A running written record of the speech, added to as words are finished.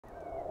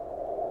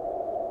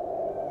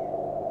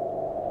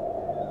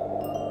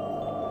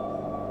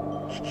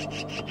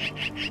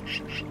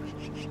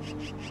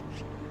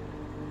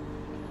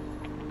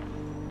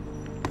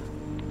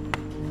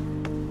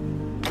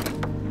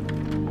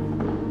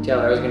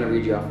Taylor, I was going to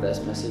read you off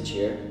this message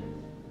here.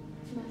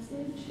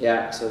 Message?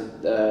 Yeah, so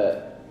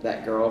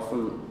that girl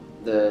from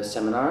the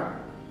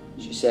seminar,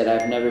 she said,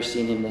 I've never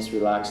seen him this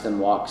relaxed on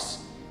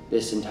walks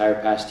this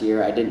entire past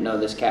year. I didn't know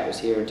this cat was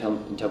here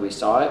until we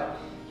saw it.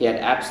 He had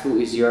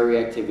absolutely zero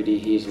reactivity.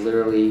 He's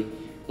literally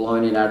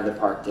blowing it out of the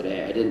park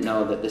today. I didn't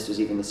know that this was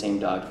even the same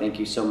dog. Thank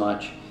you so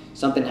much.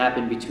 Something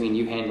happened between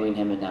you handling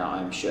him and now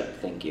I'm shook.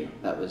 Thank you.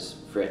 That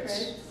was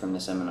Fritz from the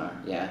seminar.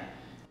 Yeah.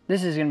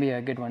 This is gonna be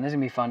a good one. This is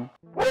gonna be fun.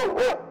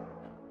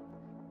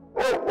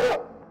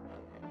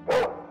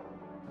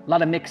 A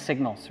lot of mixed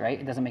signals, right?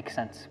 It doesn't make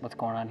sense what's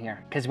going on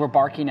here. Because we're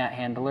barking at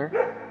handler,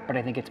 but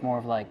I think it's more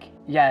of like,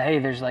 yeah, hey,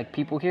 there's like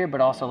people here,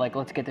 but also like,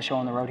 let's get the show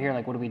on the road here.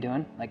 Like, what are we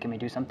doing? Like, can we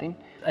do something?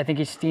 I think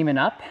he's steaming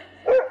up.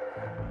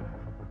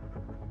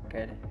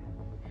 Good.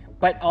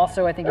 But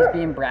also I think he's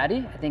being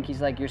bratty. I think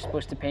he's like, you're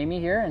supposed to pay me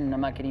here and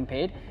I'm not getting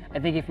paid. I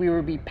think if we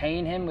were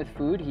paying him with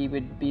food, he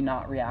would be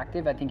not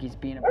reactive. I think he's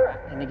being a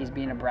brat. I think he's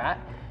being a brat.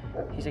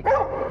 He's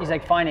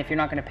like, fine, if you're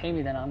not gonna pay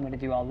me, then I'm gonna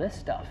do all this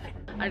stuff.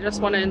 I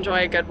just want to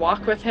enjoy a good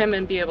walk with him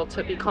and be able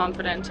to be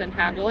confident in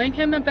handling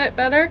him a bit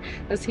better,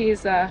 as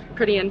he's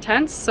pretty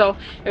intense. So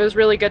it was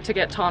really good to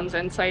get Tom's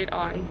insight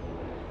on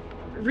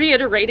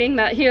reiterating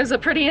that he is a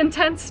pretty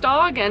intense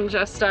dog and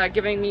just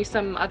giving me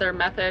some other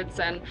methods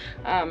and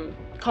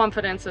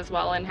confidence as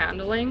well in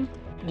handling.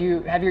 Do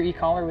you have your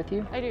e-collar with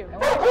you? I do.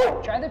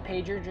 Try the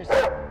pager, just...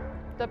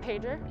 The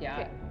pager? Yeah,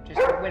 okay.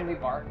 just when we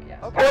bark,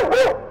 yes.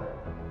 Okay.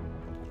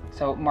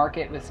 So mark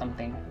it with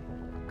something.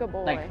 Good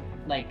boy.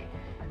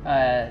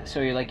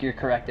 So you're like your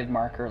corrective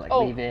marker, like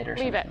leave it or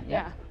something. Leave it,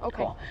 yeah. Okay.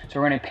 Cool. So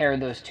we're gonna pair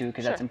those two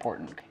because that's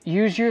important.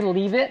 Use your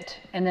leave it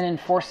and then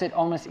enforce it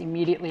almost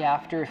immediately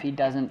after if he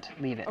doesn't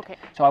leave it. Okay.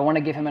 So I want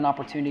to give him an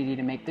opportunity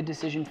to make the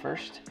decision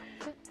first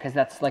because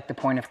that's like the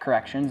point of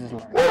corrections is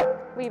learning.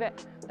 Leave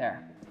it.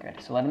 There,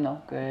 good. So let him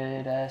know.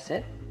 Good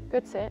sit.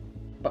 Good sit.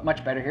 But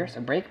much better here.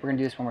 So break. We're gonna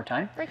do this one more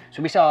time. Break.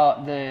 So we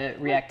saw the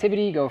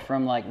reactivity go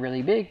from like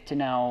really big to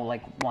now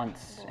like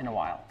once in a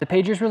while. The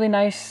pager's really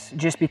nice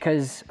just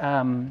because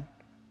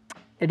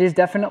it is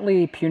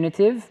definitely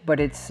punitive,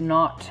 but it's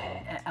not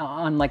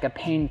on like a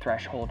pain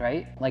threshold,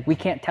 right? Like we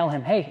can't tell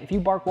him, hey, if you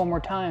bark one more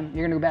time,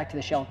 you're gonna go back to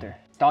the shelter.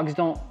 Dogs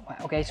don't,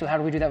 okay, so how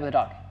do we do that with a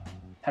dog?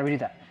 How do we do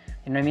that?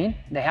 You know what I mean?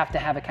 They have to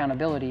have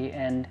accountability.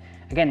 And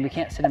again, we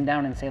can't sit them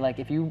down and say like,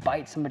 if you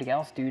bite somebody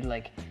else, dude,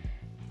 like,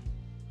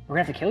 we're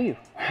gonna have to kill you,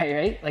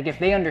 right? Like if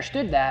they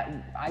understood that,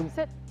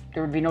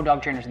 there would be no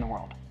dog trainers in the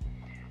world.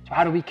 So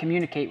how do we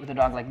communicate with a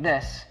dog like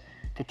this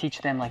to teach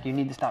them like you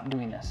need to stop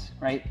doing this,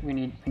 right? We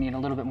need a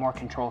little bit more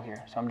control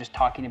here. So I'm just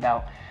talking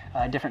about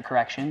different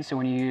corrections. So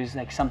when you use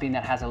like something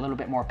that has a little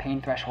bit more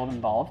pain threshold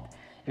involved,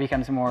 it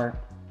becomes more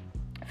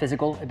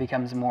physical, it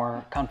becomes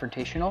more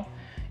confrontational.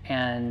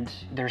 And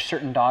there's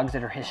certain dogs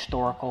that are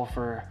historical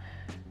for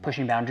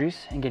pushing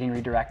boundaries and getting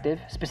redirective,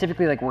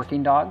 specifically like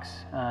working dogs.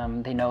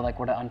 They know like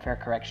what unfair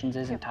corrections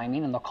is and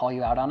timing, and they'll call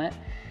you out on it.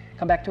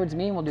 Come back towards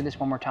me and we'll do this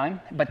one more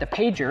time. But the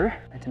pager,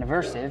 it's an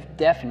aversive,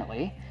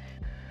 definitely.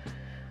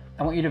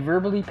 I want you to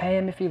verbally pay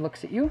him if he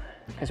looks at you,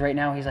 because right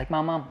now he's like,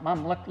 mom,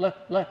 look,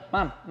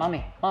 mom,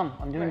 mommy, mom,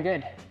 I'm doing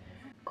good.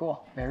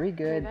 Cool, very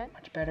good,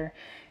 much better.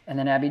 And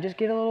then Abby, just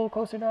get a little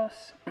closer to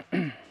us.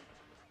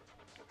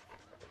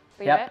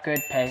 Yep, good,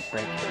 pay,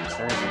 break.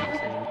 Very good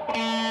decision.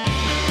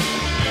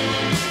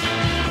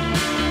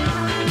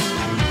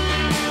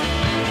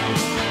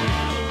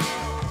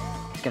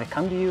 He's gonna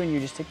come to you and you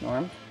just ignore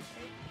him.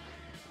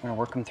 I'm gonna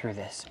work him through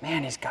this.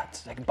 Man, his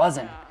guts like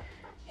buzzing.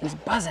 He's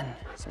buzzing,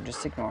 so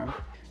just ignore him.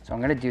 So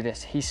I'm gonna do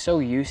this. He's so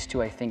used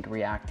to, I think,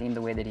 reacting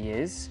the way that he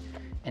is,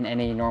 and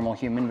any normal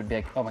human would be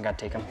like, oh my God,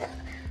 take him,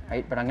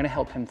 right? But I'm gonna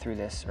help him through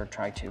this, or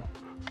try to.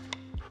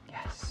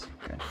 Yes,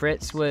 good.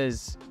 Fritz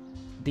was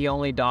the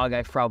only dog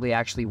I've probably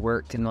actually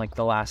worked in like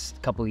the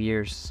last couple of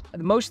years.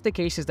 Most of the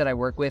cases that I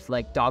work with,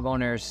 like dog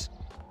owners,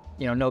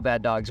 you know, no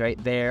bad dogs, right?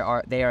 They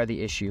are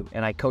the issue.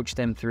 And I coach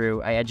them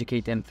through, I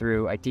educate them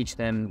through, I teach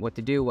them what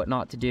to do, what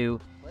not to do.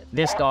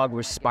 This dog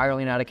was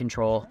spiraling out of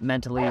control,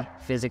 mentally,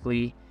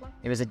 physically.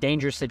 It was a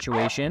dangerous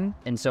situation.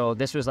 And so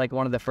this was like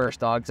one of the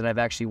first dogs that I've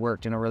actually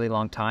worked in a really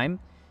long time.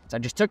 So I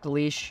just took the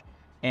leash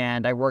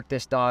and I worked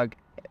this dog,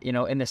 you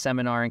know, in the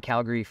seminar in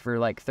Calgary for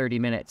like 30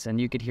 minutes,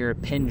 and you could hear a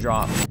pin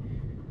drop.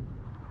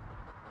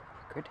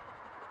 Good.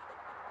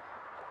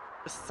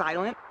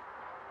 Silent.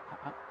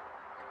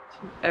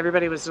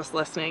 Everybody was just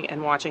listening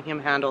and watching him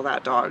handle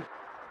that dog.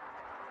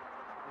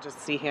 Just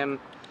see him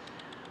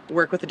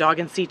work with the dog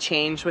and see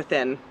change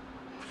within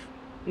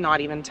not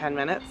even 10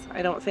 minutes,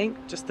 I don't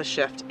think. Just the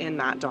shift in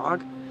that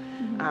dog.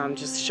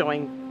 Just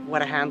showing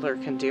what a handler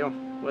can do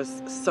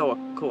was so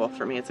cool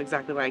for me. It's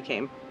exactly why I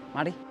came.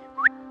 Marty?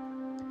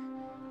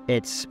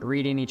 It's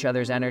reading each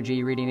other's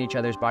energy, reading each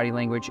other's body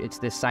language. It's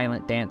this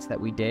silent dance that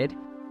we did.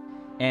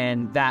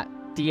 And that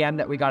DM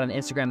that we got on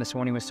Instagram this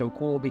morning was so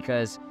cool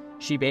because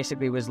she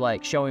basically was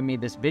like showing me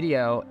this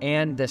video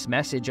and this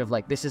message of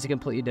like, this is a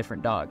completely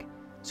different dog.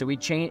 So we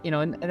change, you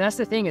know, and that's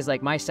the thing is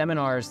like my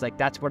seminars, like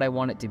that's what I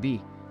want it to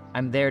be.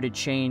 I'm there to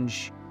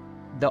change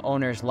the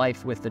owner's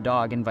life with the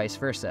dog and vice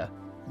versa.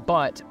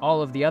 But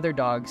all of the other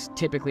dogs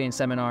typically in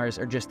seminars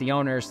are just the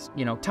owner's,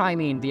 you know,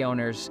 timing, the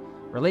owner's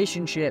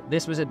relationship.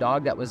 This was a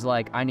dog that was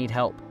like, I need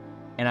help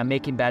and I'm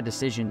making bad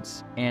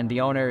decisions. And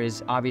the owner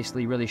is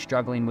obviously really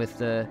struggling with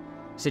the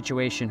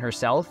situation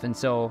herself. And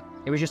so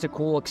it was just a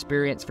cool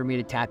experience for me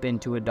to tap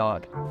into a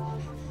dog.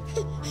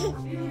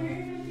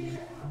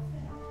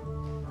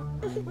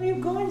 Where you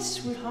going,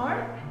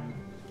 sweetheart?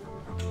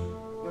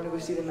 You wanna go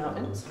see the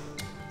mountains?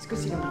 Let's go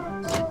see the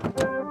mountains.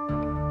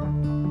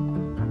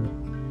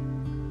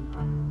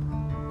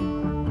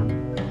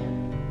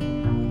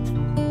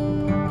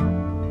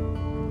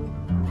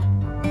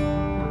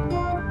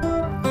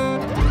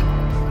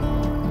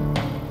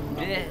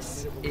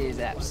 This is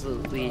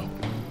absolutely,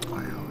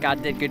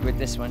 God did good with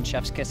this one.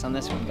 Chef's kiss on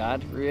this one,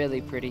 God.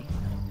 Really pretty.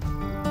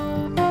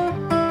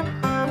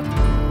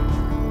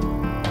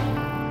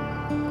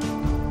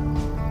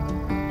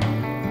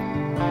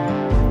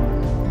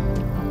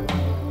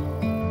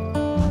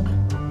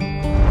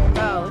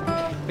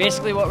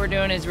 Basically what we're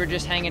doing is we're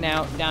just hanging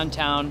out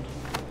downtown,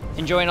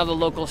 enjoying all the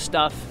local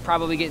stuff,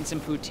 probably getting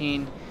some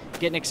poutine,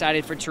 getting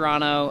excited for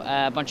Toronto.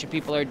 A bunch of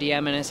people are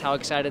DMing us how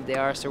excited they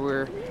are, so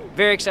we're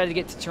very excited to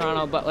get to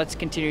Toronto, but let's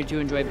continue to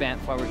enjoy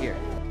Banff while we're here.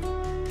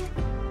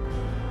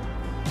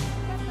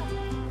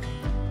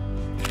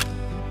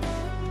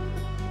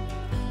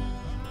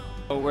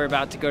 We're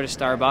about to go to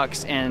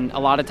Starbucks, and a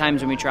lot of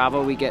times when we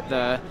travel, we get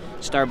the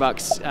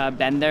Starbucks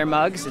Bend There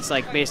mugs. It's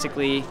like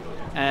basically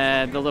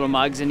the little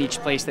mugs in each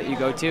place that you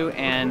go to,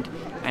 and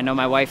I know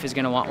my wife is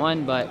gonna want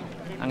one, but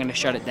I'm gonna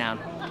shut it down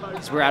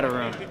because we're out of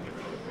room.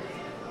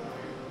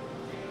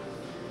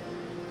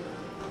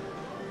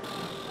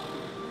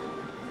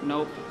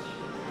 Nope.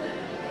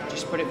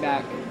 Just put it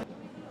back.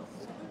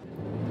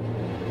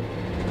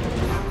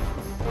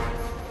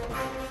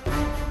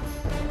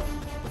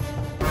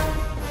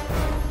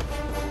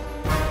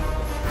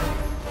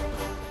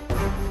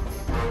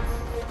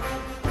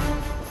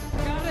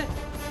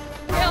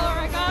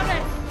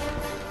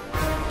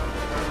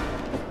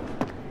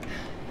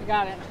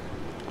 Got it.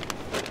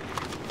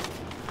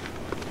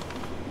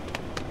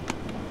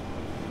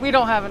 We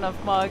don't have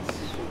enough mugs.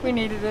 We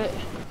needed it.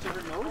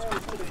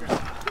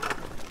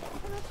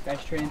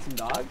 Guys training some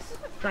dogs?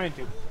 Trying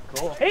to.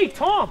 Cool. Hey,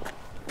 Tom!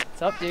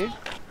 What's up, dude?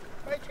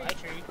 Hi,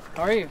 Tree.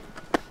 How are you?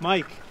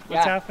 Mike,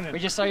 what's happening? We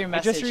just saw your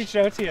message. I just reached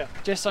out to you.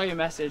 Just saw your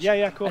message.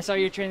 Yeah, cool. I saw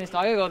you training this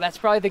dog. I go, that's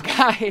probably the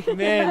guy.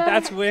 Man,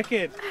 that's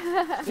wicked.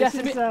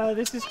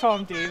 This is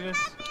Tom Davis.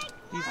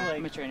 He's like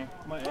I'm a trainer.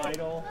 My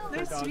idol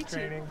for dog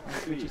training.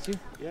 Nice to meet you too.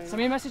 Yeah. Send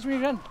me a message when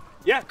you're done.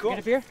 Yeah, cool. Get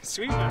up here.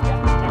 Sweet, man.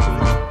 Yeah.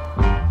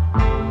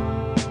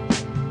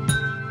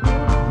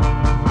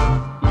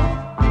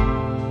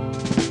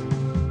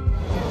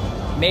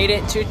 Made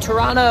it to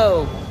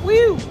Toronto.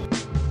 Woo!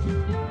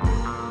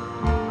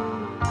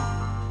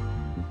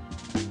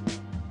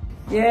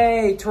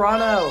 Yay,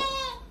 Toronto.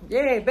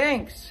 Yay,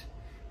 Banks.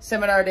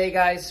 Seminar day,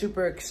 guys.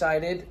 Super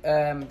excited.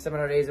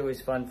 Seminar day is always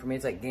fun for me.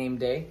 It's like game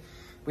day.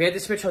 We had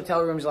to switch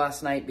hotel rooms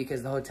last night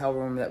because the hotel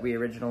room that we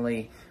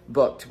originally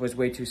booked was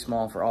way too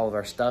small for all of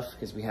our stuff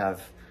because we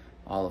have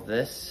all of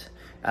this.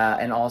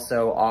 And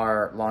also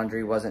our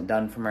laundry wasn't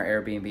done from our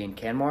Airbnb in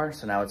Canmore,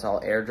 so now it's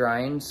all air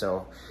drying.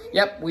 So,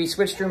 yep, we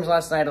switched rooms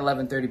last night at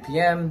 11:30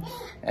 p.m.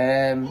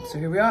 So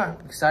here we are,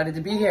 excited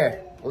to be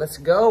here. Let's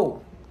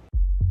go.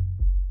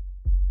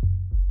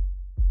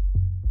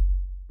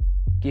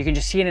 You can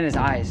just see it in his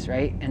eyes,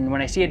 right? And when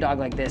I see a dog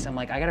like this, I'm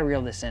like, I gotta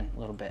reel this in a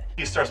little bit.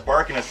 He starts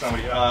barking at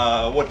somebody.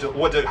 How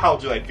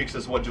do I fix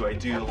this? What do I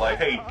do? Like,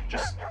 hey,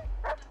 just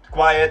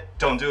quiet,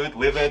 don't do it,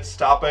 leave it,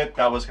 stop it.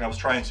 I was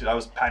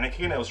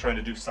panicking. I was trying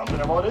to do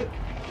something about it.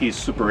 He's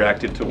super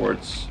reactive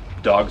towards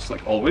dogs,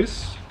 like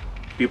always.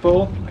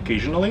 People,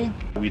 occasionally.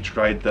 We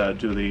tried to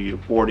do the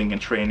boarding and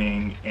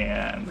training,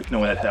 and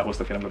knowing that was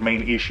the kind of the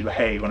main issue.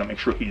 Hey, you want to make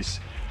sure he's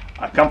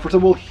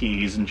comfortable.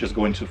 He isn't just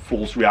going to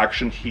full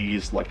reaction.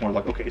 He's like more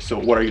like, okay, so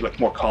what are you, like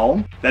more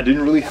calm? That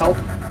didn't really help.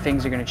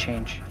 Things are gonna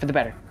change for the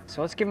better.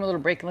 So let's give him a little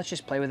break and let's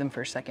just play with him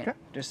for a second. Okay.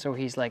 Just so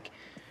he's like,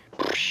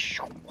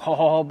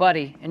 oh,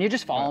 buddy. And you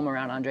just follow him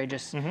around, Andre.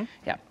 Just,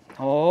 yeah.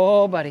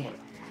 Oh, buddy.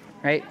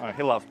 Right?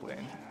 He loves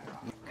playing.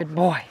 Good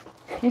boy.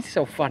 He's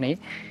so funny.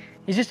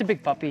 He's just a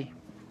big puppy.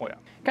 Oh, yeah.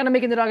 Kind of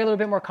making the dog a little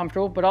bit more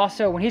comfortable, but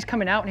also when he's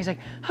coming out and he's like,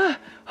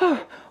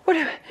 what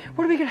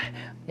are we gonna,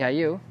 yeah,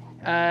 you.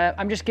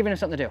 I'm just giving him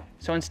something to do.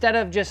 So instead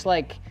of just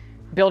like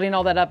building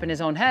all that up in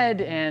his own head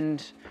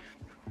and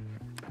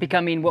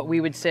becoming what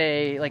we would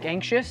say like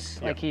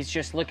anxious, like he's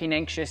just looking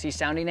anxious, he's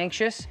sounding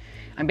anxious,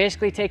 I'm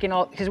basically taking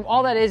all, because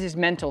all that is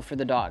mental for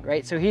the dog,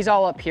 right? So he's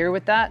all up here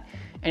with that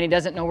and he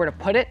doesn't know where to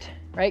put it,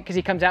 right? Because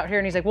he comes out here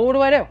and he's like, well, what do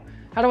I do?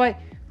 What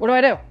do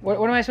I do? What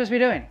am I supposed to be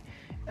doing?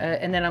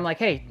 And then I'm like,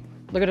 hey,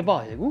 look at the ball.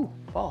 He's like, ooh,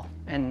 ball.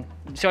 And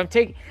so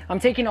I'm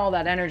taking all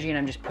that energy and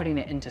I'm just putting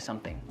it into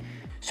something.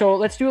 So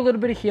let's do a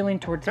little bit of healing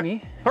towards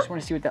me. I just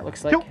want to see what that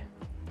looks like.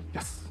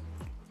 Yes.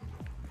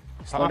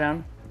 Slow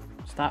down.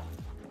 Stop.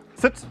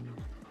 Sit.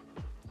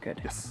 Good.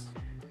 Yes.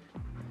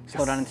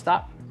 Slow down and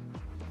stop.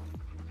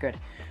 Good.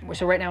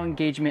 So right now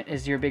engagement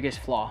is your biggest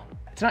flaw.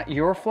 It's not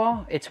your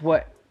flaw, it's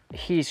what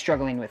he's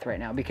struggling with right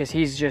now because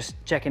he's just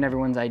checking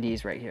everyone's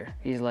IDs right here.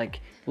 He's like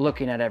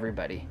looking at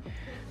everybody.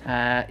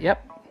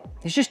 Yep.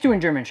 He's just doing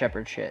German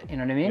Shepherd shit, you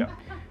know what I mean? Yeah.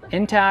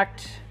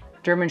 Intact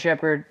German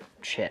Shepherd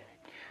shit.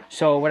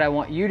 So what I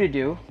want you to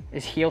do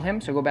is heel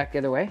him, so go back the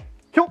other way.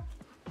 Heel.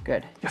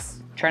 Good.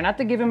 Yes. Try not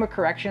to give him a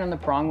correction on the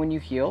prong when you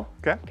heel.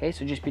 Okay. Okay,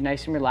 so just be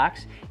nice and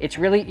relaxed. It's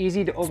really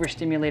easy to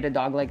overstimulate a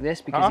dog like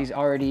this because he's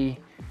already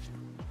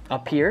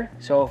up here.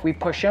 So if we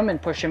push him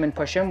and push him and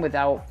push him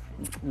without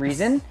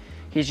reason,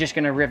 he's just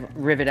gonna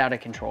rivet out of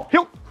control.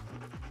 Heel.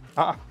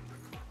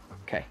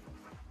 Okay,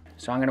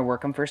 so I'm gonna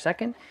work him for a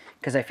second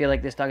because I feel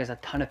like this dog has a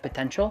ton of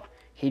potential.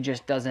 He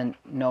just doesn't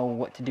know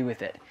what to do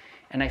with it.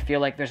 And I feel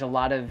like there's a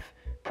lot of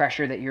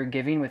pressure that you're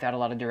giving without a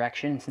lot of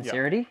direction and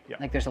sincerity. Yeah.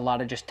 Like there's a lot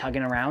of just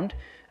tugging around.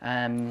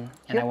 And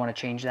I wanna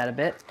change that a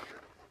bit.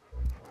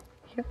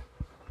 Heel.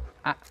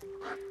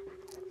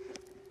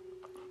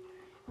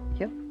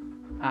 Heel.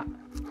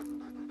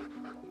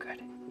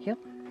 Good. Heel.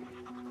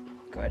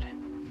 Good.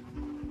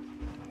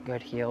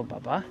 Good heel,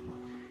 Bubba.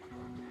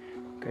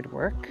 Good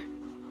work.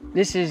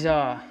 This is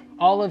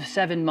all of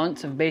 7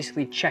 months of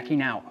basically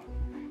checking out.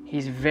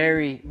 He's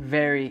very,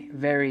 very,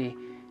 very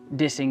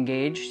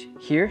disengaged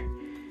here,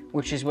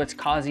 which is what's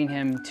causing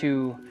him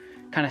to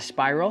kind of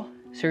spiral.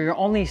 So you're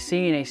only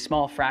seeing a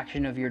small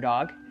fraction of your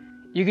dog.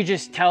 You could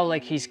just tell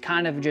like he's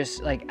kind of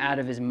just like out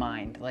of his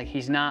mind. Like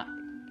he's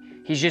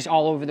just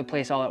all over the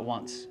place all at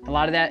once. A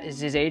lot of that is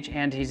his age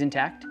and he's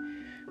intact,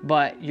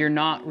 but you're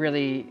not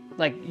really,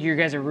 like you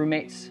guys are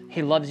roommates.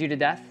 He loves you to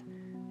death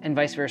and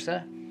vice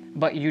versa,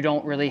 but you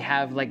don't really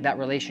have like that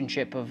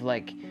relationship of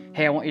like,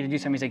 hey, I want you to do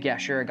something. He's like, yeah,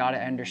 sure, I got it,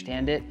 I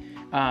understand it.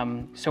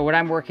 So what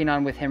I'm working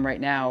on with him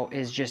right now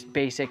is just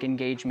basic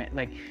engagement.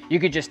 Like you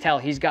could just tell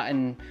he's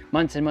gotten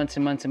months and months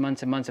and months and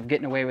months and months of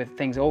getting away with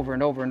things over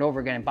and over and over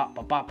again, and bop,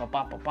 bop, bop, bop,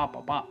 bop, bop, bop,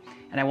 bop, bop.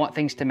 And I want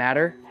things to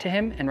matter to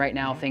him. And right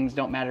now things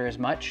don't matter as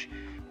much.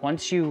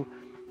 Once you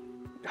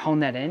hone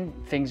that in,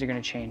 things are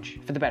gonna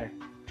change for the better,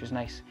 which is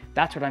nice.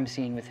 That's what I'm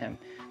seeing with him.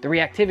 The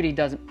reactivity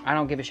I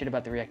don't give a shit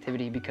about the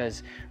reactivity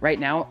because right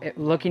now,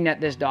 looking at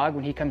this dog,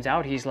 when he comes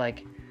out, he's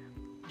like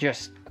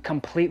just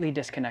completely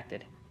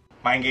disconnected.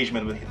 My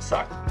engagement with him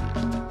sucked.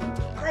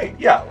 Great,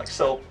 yeah, like,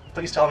 so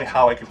please tell me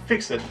how I can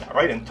fix it,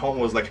 right? And Tom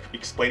was like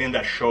explaining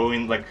that,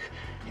 showing like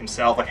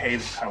himself, like, hey,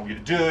 this is how you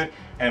do it.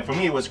 And for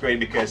me, it was great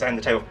because I'm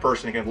the type of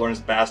person who can learn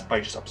best by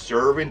just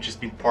observing,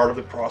 just being part of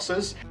the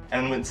process.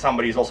 And when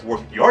somebody is also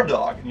working with your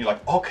dog, and you're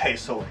like, okay,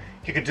 so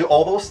he could do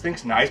all those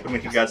things nice, but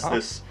when he gets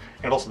this,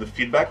 and also the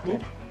feedback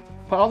loop.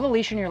 Put all the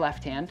leash in your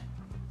left hand.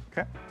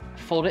 Okay.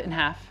 Fold it in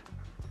half.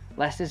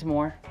 Less is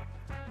more.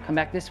 Come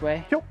back this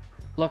way. Yep.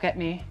 Look at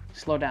me.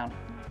 Slow down.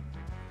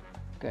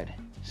 Good.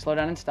 Slow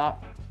down and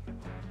stop.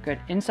 Good.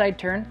 Inside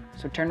turn.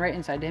 So turn right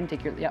inside to him.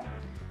 Take your, yep.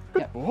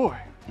 Yep. Boy.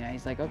 Yeah,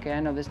 he's like, okay, I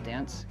know this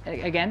dance.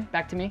 Again,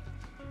 back to me.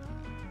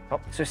 Oh.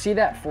 So see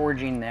that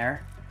forging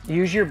there?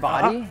 Use your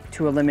body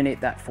to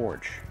eliminate that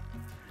forge.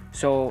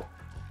 So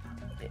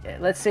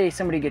let's say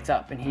somebody gets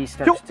up and he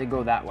starts to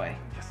go that way.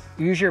 Yes.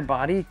 Use your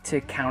body to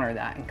counter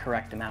that and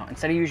correct him out.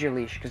 Instead of use your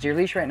leash, because your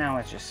leash right now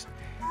is just...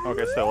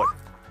 Okay, so like...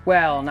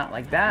 Well, not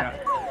like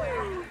that.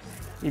 Yeah.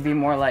 You'd be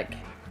more like...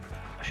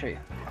 I'll show you.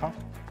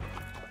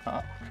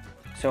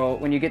 So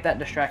when you get that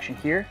distraction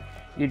here,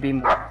 you'd be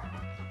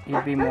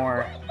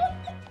more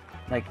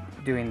like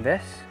doing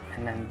this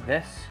and then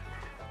this.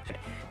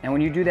 And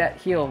when you do that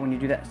heel, when you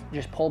do that,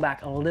 just pull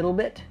back a little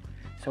bit.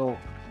 So,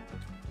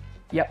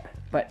 yep.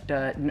 But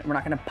we're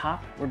not gonna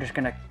pop. We're just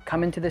gonna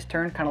come into this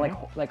turn, kind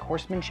of like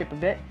horsemanship a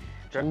bit.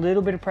 Just a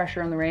little bit of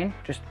pressure on the rein.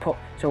 Just pull.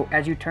 So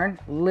as you turn,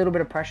 a little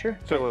bit of pressure.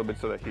 So a little bit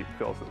so that he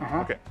feels it.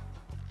 Okay.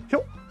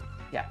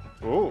 Yeah.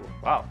 Ooh,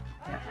 wow.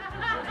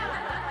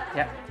 Yeah.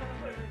 Yep.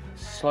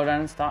 Slow down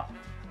and stop.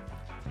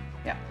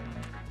 Yeah.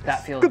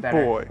 That feels Good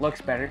better. boy.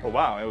 Looks better. Oh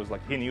wow, it was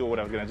like he knew what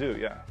I was gonna do,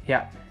 yeah.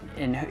 Yeah.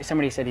 And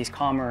somebody said he's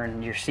calmer,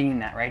 and you're seeing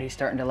that, right? He's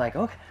starting to like,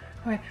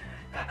 okay.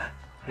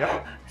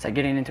 Yep. It's like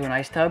getting into an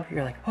ice tub.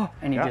 You're like, oh,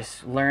 and you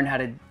just learn how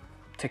to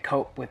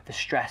cope with the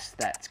stress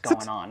that's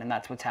going on, and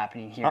that's what's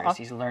happening here. Is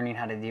he's learning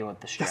how to deal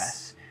with the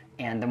stress.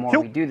 And the more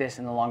we do this,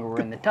 and the longer we're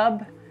in the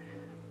tub,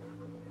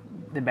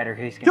 the better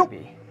he's going to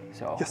be.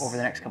 So over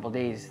the next couple of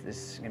days,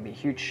 this is going to be a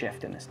huge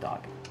shift in this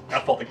dog.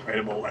 That felt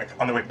incredible. Like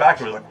on the way back,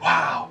 we were like,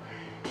 wow.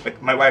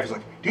 Like my wife was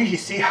like, did you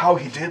see how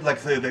he did? Like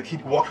he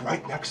walked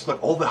right next to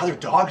like all the other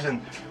dogs,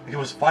 and like, it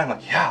was fine.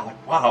 Like yeah,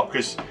 like wow,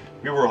 because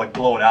we were like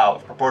blown out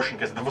of proportion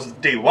because that was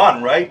day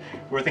one, right?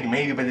 We were thinking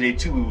maybe by day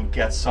two we would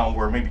get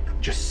somewhere, maybe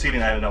just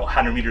sitting, I don't know,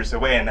 100 meters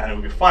away, and then it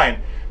would be fine.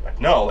 But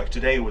no, like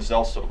today was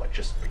also like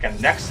just again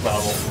next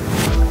level.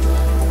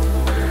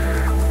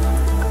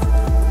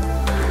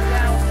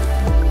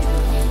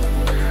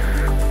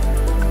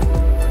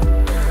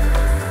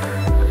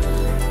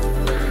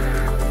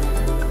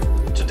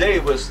 Today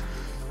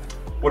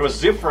what was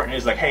different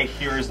is like, hey,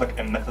 here's like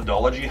a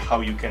methodology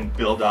how you can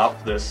build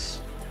up this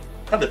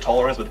have the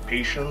tolerance with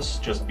patience,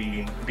 just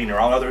being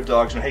around other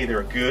dogs and hey,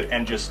 they're good,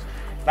 and just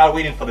not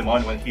waiting for the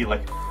moment when he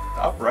like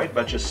up, right?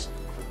 But just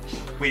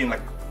waiting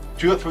like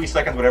 2 or 3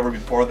 seconds, whatever,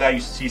 before that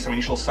you see some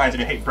initial signs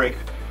and hey, break.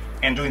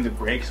 And doing the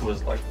breaks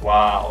was like,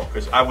 wow,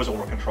 because I was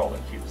over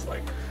controlling. He was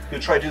like,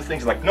 he'd try to do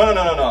things like, no.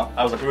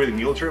 I was like really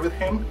military with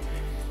him.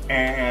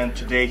 And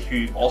today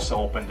he also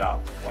opened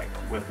up, like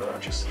with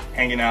just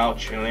hanging out,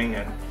 chilling,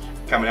 and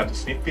coming out to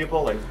sniff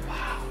people. Like,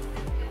 wow,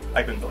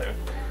 I couldn't believe it.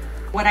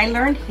 What I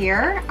learned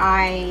here,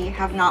 I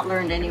have not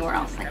learned anywhere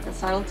else. Like the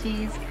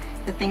subtleties,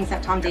 the things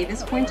that Tom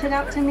Davis pointed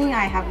out to me,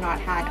 I have not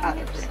had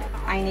others.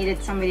 I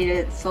needed somebody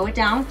to slow it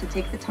down, to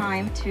take the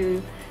time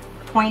to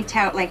point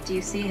out, like, do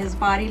you see his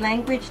body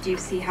language? Do you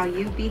see how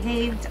you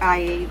behaved?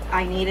 I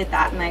needed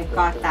that, and I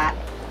got that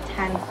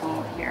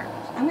tenfold here.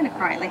 I'm gonna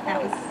cry. Like,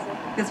 that was,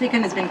 this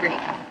weekend has been great.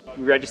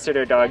 We registered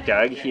our dog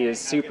Doug. He is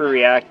super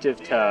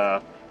reactive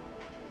to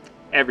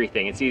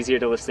everything. It's easier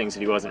to list things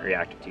that he wasn't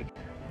reactive to.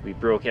 We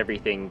broke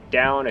everything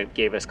down. It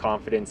gave us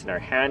confidence in our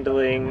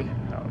handling,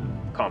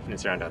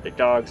 confidence around other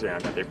dogs,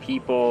 around other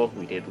people.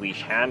 We did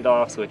leash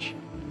handoffs, which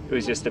it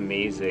was just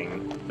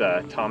amazing.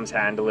 Tom's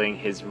handling,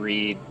 his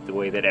read, the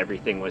way that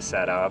everything was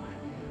set up.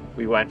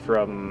 We went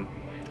from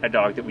a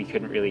dog that we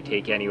couldn't really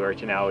take anywhere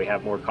to now we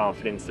have more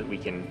confidence that we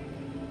can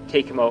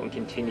take him out and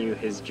continue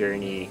his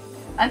journey.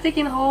 I'm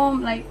taking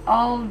home like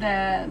all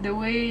the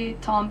way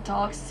Tom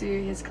talks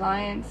to his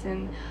clients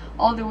and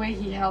all the way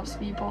he helps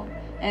people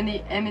and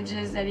the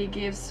images that he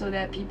gives so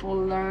that people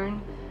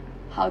learn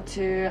how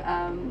to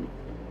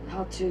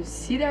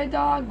see their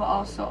dog, but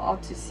also how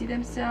to see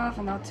themselves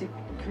and how to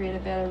create a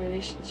better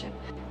relationship.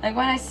 Like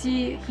when I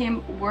see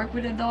him work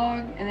with a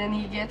dog and then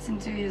he gets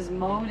into his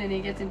mode and he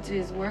gets into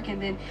his work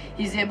and then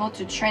he's able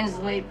to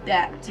translate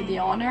that to the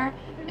owner,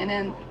 and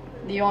then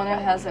the owner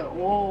has a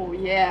whoa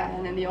yeah,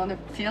 and then the owner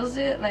feels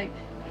it. Like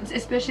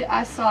especially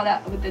I saw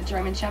that with the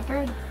German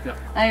Shepherd. Yeah.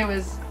 Like it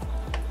was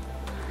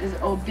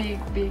a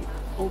big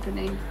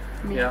opening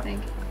for me, yeah. I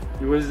think.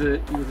 He was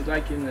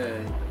like in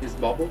his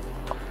bubble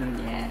and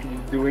yeah.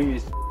 doing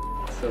his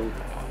so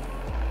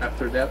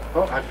after that,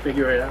 oh, I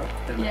figured it out.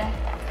 And yeah.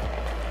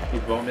 He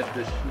vomit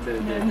the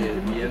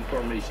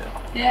information.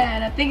 Yeah,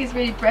 and I think it's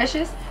really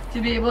precious to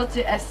be able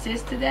to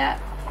assist to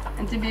that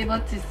and to be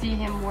able to see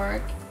him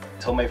work. I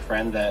told my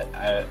friend that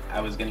I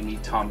was going to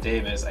meet Tom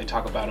Davis. I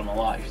talk about him a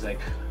lot. She's like,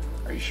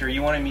 are you sure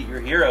you want to meet your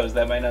heroes?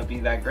 That might not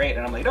be that great.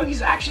 And I'm like, no,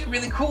 he's actually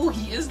really cool.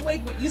 He is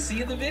like what you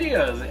see in the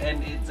videos.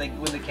 And it's like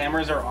when the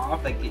cameras are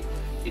off, like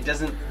it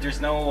doesn't, there's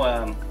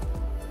no,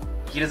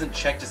 he doesn't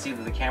check to see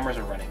that the cameras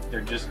are running.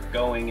 They're just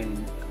going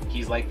and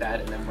he's like that,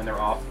 and then when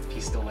they're off,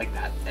 he's still like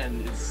that.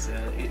 And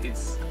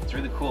it's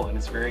really cool, and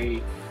it's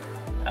very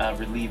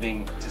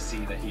relieving to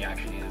see that he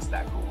actually is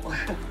that cool.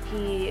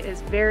 He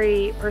is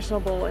very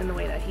personable in the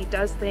way that he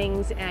does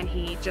things, and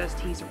he's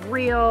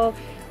real.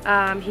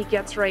 He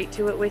gets right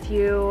to it with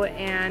you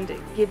and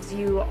gives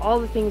you all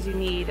the things you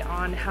need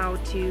on how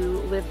to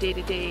live day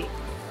to day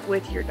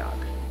with your dog.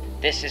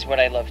 This is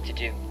what I love to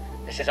do.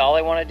 This is all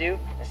I want to do.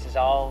 This is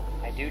all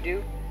I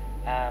do.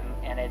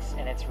 And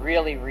it's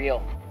really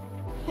real.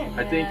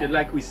 I think,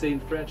 like we say in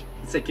French,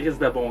 c'est Chris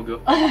de bon gars.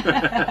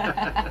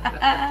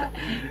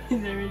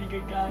 He's a really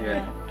good guy.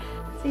 Yeah.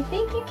 Say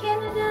thank you,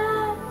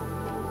 Canada.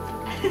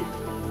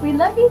 We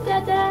love you,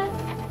 Dada.